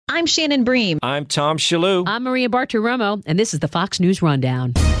I'm Shannon Bream. I'm Tom Shalhoub. I'm Maria Bartiromo, and this is the Fox News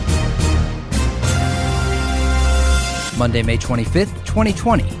Rundown. Monday, May 25th,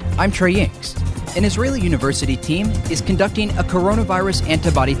 2020. I'm Trey Yingst. An Israeli university team is conducting a coronavirus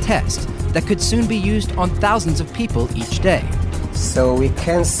antibody test that could soon be used on thousands of people each day. So we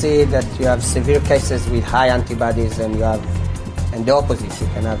can see that you have severe cases with high antibodies and the opposite. You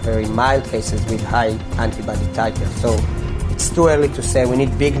can have very mild cases with high antibody titers. So it's too early to say. We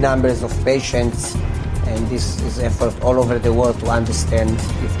need big numbers of patients, and this is effort all over the world to understand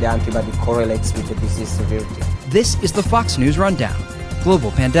if the antibody correlates with the disease severity. This is the Fox News Rundown.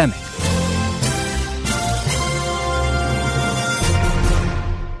 Global pandemic.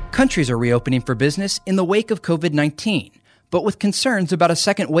 Countries are reopening for business in the wake of COVID-19. But with concerns about a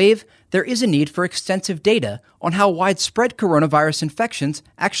second wave, there is a need for extensive data on how widespread coronavirus infections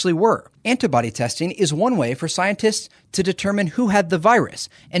actually were. Antibody testing is one way for scientists to determine who had the virus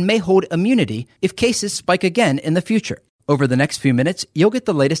and may hold immunity if cases spike again in the future. Over the next few minutes, you'll get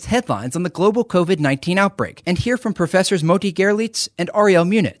the latest headlines on the global COVID-19 outbreak and hear from Professors Moti Gerlitz and Ariel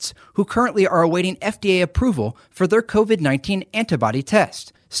Munitz, who currently are awaiting FDA approval for their COVID-19 antibody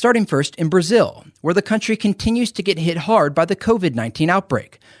test. Starting first in Brazil, where the country continues to get hit hard by the COVID-19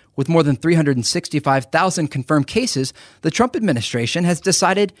 outbreak. With more than 365,000 confirmed cases, the Trump administration has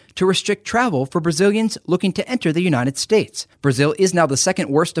decided to restrict travel for Brazilians looking to enter the United States. Brazil is now the second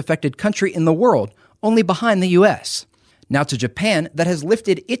worst affected country in the world, only behind the U.S. Now to Japan, that has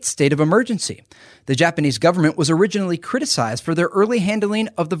lifted its state of emergency. The Japanese government was originally criticized for their early handling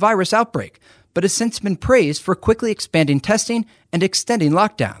of the virus outbreak, but has since been praised for quickly expanding testing and extending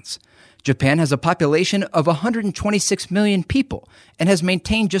lockdowns. Japan has a population of 126 million people and has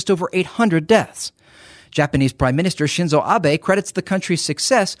maintained just over 800 deaths. Japanese Prime Minister Shinzo Abe credits the country's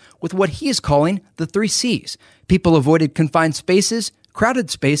success with what he is calling the 3 C's. People avoided confined spaces, crowded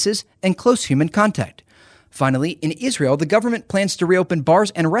spaces, and close human contact. Finally, in Israel, the government plans to reopen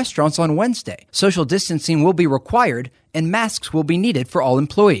bars and restaurants on Wednesday. Social distancing will be required, and masks will be needed for all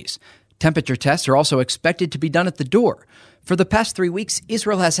employees. Temperature tests are also expected to be done at the door. For the past 3 weeks,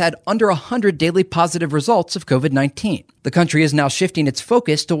 Israel has had under 100 daily positive results of COVID-19. The country is now shifting its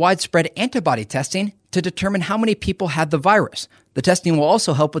focus to widespread antibody testing to determine how many people had the virus. The testing will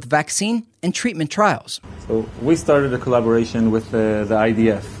also help with vaccine and treatment trials. So we started a collaboration with the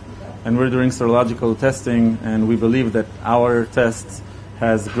IDF, and we're doing serological testing, and we believe that our test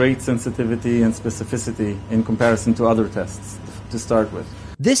has great sensitivity and specificity in comparison to other tests to start with.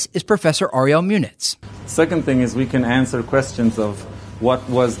 This is Professor Ariel Munitz. Second thing is we can answer questions of what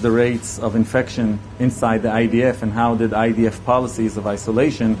was the rates of infection inside the IDF and how did IDF policies of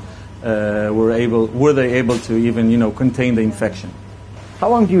isolation were they able to even contain the infection. How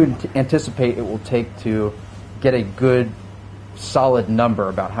long do you anticipate it will take to get a good, solid number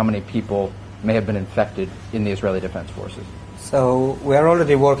about how many people may have been infected in the Israeli Defense Forces? So we are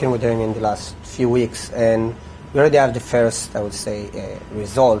already working with them in the last few weeks, and we already have the first, I would say,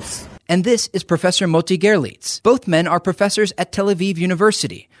 results. And this is Professor Moti Gerlitz. Both men are professors at Tel Aviv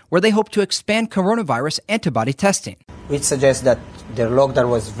University, where they hope to expand coronavirus antibody testing. Which suggests that their lockdown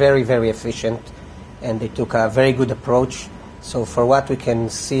was very, very efficient, and they took a very good approach. So for what we can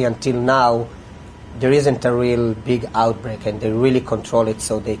see until now, there isn't a real big outbreak, and they really control it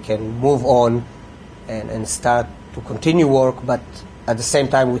so they can move on and start to continue work, but at the same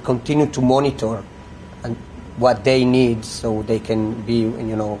time we continue to monitor and what they need so they can be,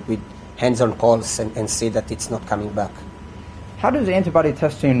 with hands on pulse and see that it's not coming back. How does antibody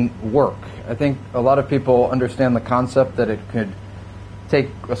testing work? I think a lot of people understand the concept that it could take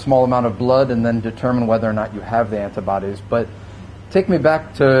a small amount of blood and then determine whether or not you have the antibodies. But take me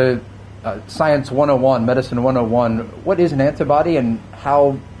back to Science 101, Medicine 101. What is an antibody, and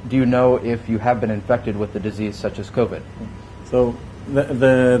how do you know if you have been infected with the disease such as COVID? So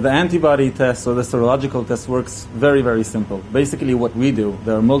the antibody test or the serological test works very, very simple. Basically what we do,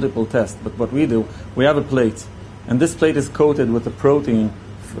 there are multiple tests, but what we do, we have a plate, and this plate is coated with a protein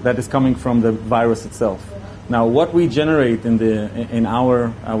that is coming from the virus itself. Now what we generate in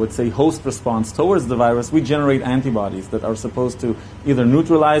our, I would say, host response towards the virus, we generate antibodies that are supposed to either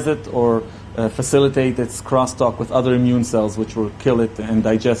neutralize it or facilitate its crosstalk with other immune cells which will kill it and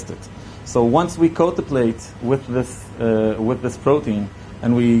digest it. So once we coat the plate with this protein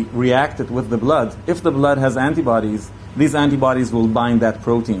and we react it with the blood, if the blood has antibodies, these antibodies will bind that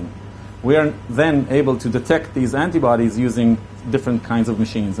protein. We are then able to detect these antibodies using different kinds of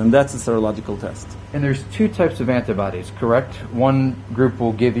machines, and that's a serological test. And there's 2 types of antibodies, correct? One group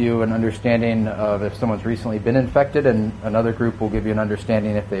will give you an understanding of if someone's recently been infected, and another group will give you an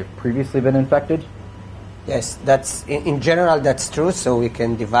understanding if they've previously been infected? Yes, that's in general that's true. So we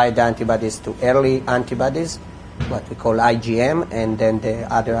can divide the antibodies to early antibodies, what we call IgM, and then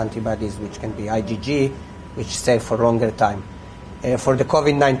the other antibodies, which can be IgG, which stay for longer time. For the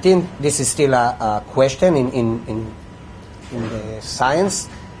COVID-19, this is still a question in the science.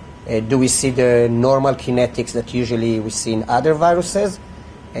 Do we see the normal kinetics that usually we see in other viruses?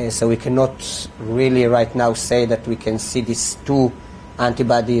 So we cannot really right now say that we can see these two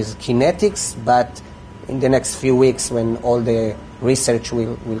antibodies kinetics, but in the next few weeks, when all the research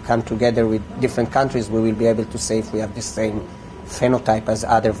will come together with different countries, we will be able to say if we have the same phenotype as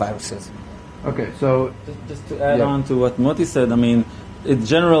other viruses. Okay, so just to add on to what Moti said, I mean, it's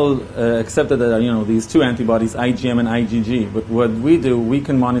general accepted that these two antibodies, IgM and IgG. But what we do, we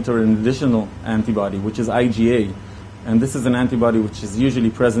can monitor an additional antibody, which is IgA, and this is an antibody which is usually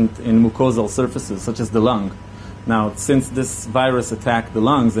present in mucosal surfaces, such as the lung. Now, since this virus attacked the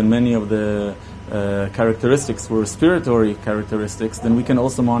lungs and many of the characteristics were respiratory characteristics, then we can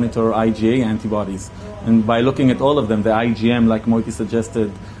also monitor IgA antibodies. And by looking at all of them, the IgM, like Moti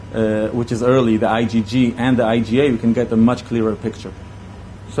suggested, which is early, the IgG and the IgA, we can get a much clearer picture.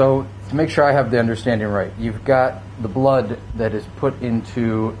 So to make sure I have the understanding right, you've got the blood that is put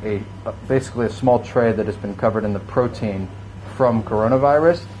into basically a small tray that has been covered in the protein from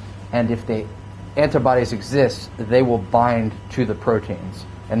coronavirus, and if the antibodies exist, they will bind to the proteins,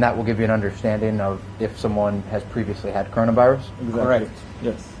 and that will give you an understanding of if someone has previously had coronavirus? Exactly. Correct.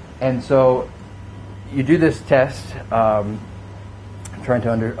 Yes. And so you do this test, I'm trying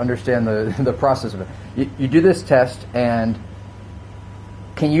to understand the process of it. You do this test, and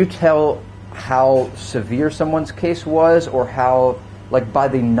can you tell how severe someone's case was, or how, like by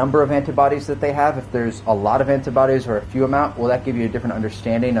the number of antibodies that they have, if there's a lot of antibodies or a few amount, will that give you a different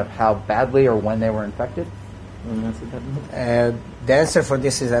understanding of how badly or when they were infected? The answer for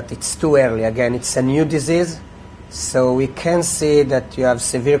this is that it's too early. Again, it's a new disease, so we can see that you have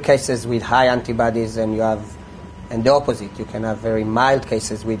severe cases with high antibodies, and the opposite. You can have very mild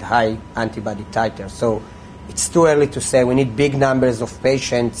cases with high antibody titer. So it's too early to say. We need big numbers of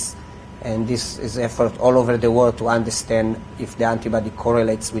patients, and this is effort all over the world to understand if the antibody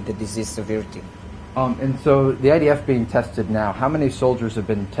correlates with the disease severity. And so the IDF being tested now, how many soldiers have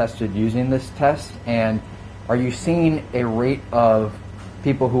been tested using this test? And are you seeing a rate of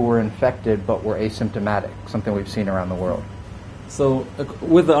people who were infected but were asymptomatic, something we've seen around the world? So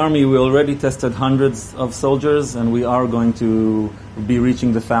with the Army, we already tested hundreds of soldiers, and we are going to be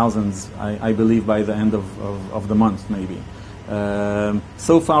reaching the thousands, I believe, by the end of the month, maybe.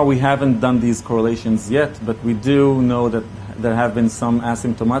 So far, we haven't done these correlations yet, but we do know that there have been some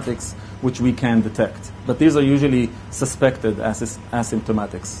asymptomatics which we can detect. But these are usually suspected as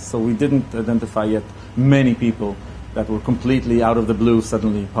asymptomatics. So we didn't identify yet many people that were completely out of the blue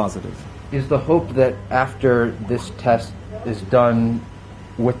suddenly positive. Is the hope that after this test is done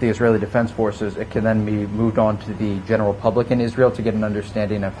with the Israeli Defense Forces, it can then be moved on to the general public in Israel to get an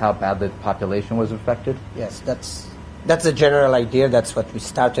understanding of how badly the population was affected? Yes, that's the general idea. That's what we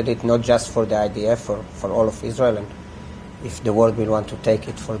started it, not just for the IDF, for all of Israel, and if the world will want to take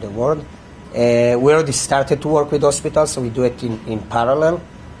it for the world. We already started to work with hospitals, so we do it in parallel.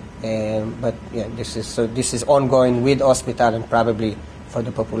 But yeah, this is ongoing with hospital and probably for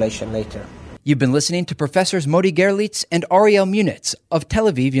the population later. You've been listening to Professors Moti Gerlitz and Ariel Munitz of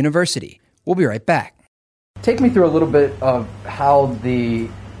Tel Aviv University. We'll be right back. Take me through a little bit of how the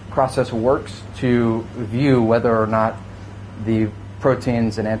process works to view whether or not the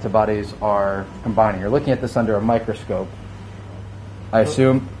proteins and antibodies are combining. You're looking at this under a microscope, I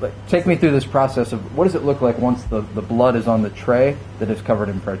assume. Take me through this process of what does it look like once the blood is on the tray that is covered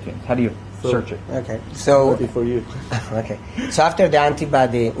in proteins? How do you search it? Okay, so For you. okay, so after the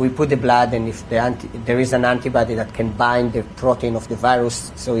antibody, we put the blood, and if there is an antibody that can bind the protein of the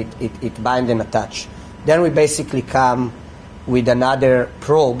virus, so it bind and attach. Then we basically come with another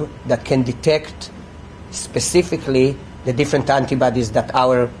probe that can detect specifically the different antibodies that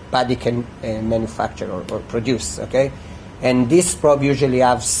our body can manufacture or produce, okay? And this probe usually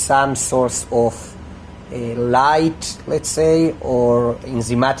has some source of light, let's say, or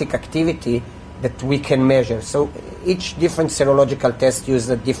enzymatic activity that we can measure. So each different serological test uses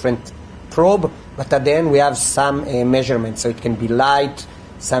a different probe, but at the end we have some measurement. So it can be light,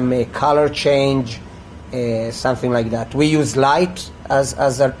 some color change, something like that. We use light as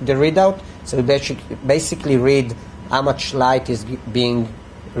the readout, so we basically read how much light is being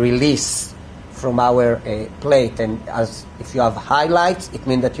released from our plate, and as if you have high light, it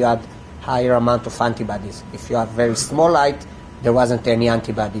means that you have higher amount of antibodies. If you have very small light, there wasn't any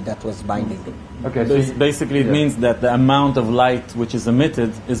antibody that was binding. Okay, Basically, it means that the amount of light which is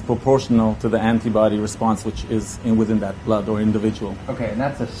emitted is proportional to the antibody response which is within that blood or individual. Okay, and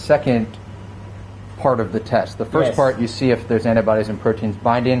that's the second part of the test. The first Yes. part, you see if there's antibodies and proteins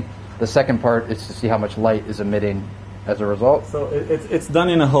binding. The second part is to see how much light is emitting as a result. So it's done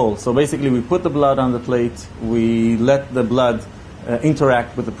in a hole. So basically, we put the blood on the plate, we let the blood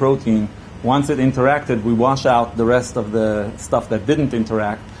interact with the protein. Once it interacted, we wash out the rest of the stuff that didn't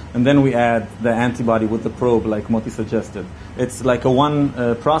interact, and then we add the antibody with the probe, like Moti suggested. It's like a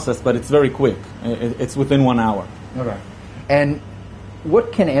one process, but it's very quick. It's within 1 hour. Okay. And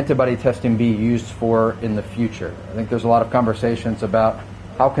what can antibody testing be used for in the future? I think there's a lot of conversations about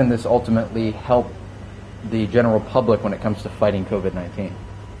how can this ultimately help the general public when it comes to fighting COVID-19?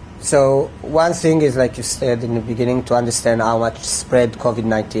 So one thing is, like you said in the beginning, to understand how much spread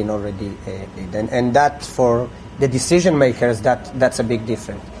COVID-19 already did. And that, for the decision makers, that's a big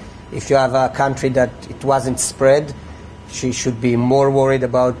difference. If you have a country that it wasn't spread, she should be more worried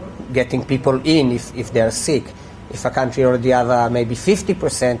about getting people in if they're sick. If a country already have maybe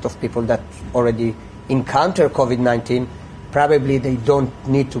 50% of people that already encounter COVID-19, probably they don't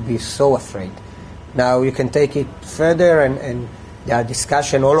need to be so afraid. Now you can take it further, and there are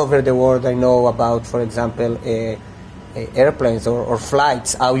discussions all over the world, I know, about, for example, airplanes or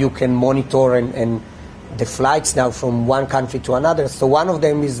flights, how you can monitor and the flights now from one country to another. So one of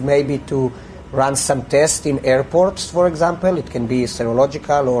them is maybe to run some tests in airports, for example. It can be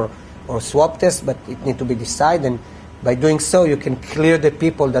serological or swab test, but it needs to be decided. And by doing so, you can clear the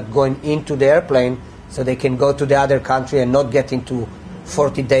people that going into the airplane so they can go to the other country and not get into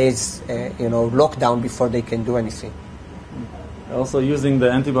 40 days lockdown before they can do anything. Also, using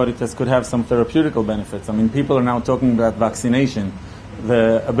the antibody test could have some therapeutical benefits. I mean, people are now talking about vaccination.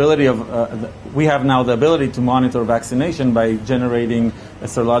 The ability of we have now the ability to monitor vaccination by generating a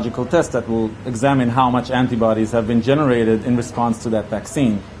serological test that will examine how much antibodies have been generated in response to that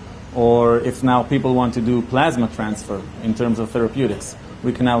vaccine. Or if now people want to do plasma transfer in terms of therapeutics,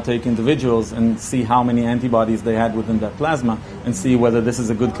 we can now take individuals and see how many antibodies they had within that plasma and see whether this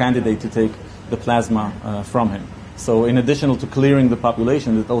is a good candidate to take the plasma from him. So in addition to clearing the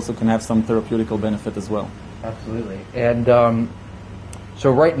population, it also can have some therapeutical benefit as well. Absolutely. And so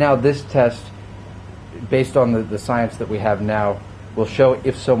right now this test, based on the science that we have now, will show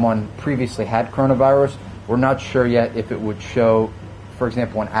if someone previously had coronavirus. We're not sure yet if it would show, for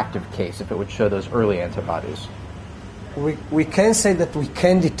example, an active case, if it would show those early antibodies. We can say that we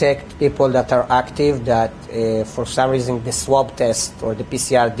can detect people that are active, that for some reason the swab test or the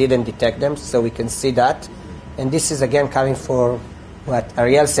PCR didn't detect them, so we can see that. And this is again coming for what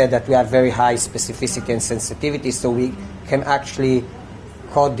Ariel said, that we have very high specificity and sensitivity, so we can actually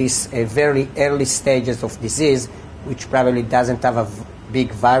caught these very early stages of disease, which probably doesn't have a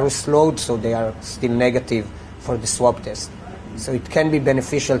big virus load, so they are still negative for the swab test. So it can be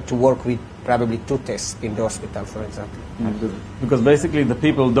beneficial to work with probably 2 tests in the hospital, for example. Because basically the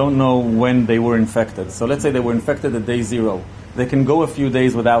people don't know when they were infected. So let's say they were infected at day 0. They can go a few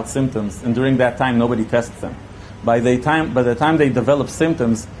days without symptoms, and during that time nobody tests them. By the time they develop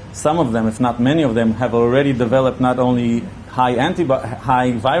symptoms, some of them, if not many of them, have already developed not only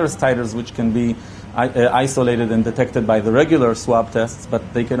high virus titers, which can be isolated and detected by the regular swab tests,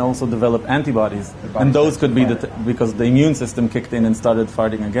 but they can also develop antibodies. And those could be because the immune system kicked in and started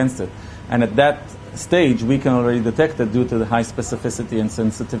fighting against it. And at that stage, we can already detect it due to the high specificity and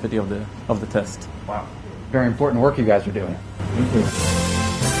sensitivity of the test. Wow. Very important work you guys are doing. Thank you.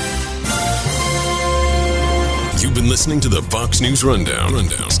 You've been listening to the Fox News Rundown.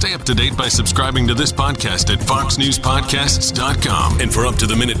 Stay up to date by subscribing to this podcast at foxnewspodcasts.com. And for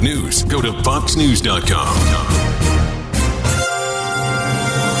up-to-the-minute news, go to foxnews.com.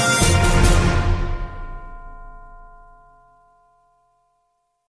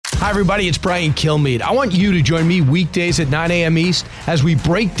 Hi, everybody. It's Brian Kilmeade. I want you to join me weekdays at 9 a.m. East as we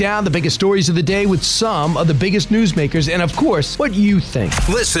break down the biggest stories of the day with some of the biggest newsmakers and, of course, what you think.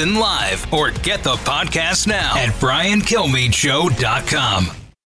 Listen live or get the podcast now at BrianKilmeadeShow.com.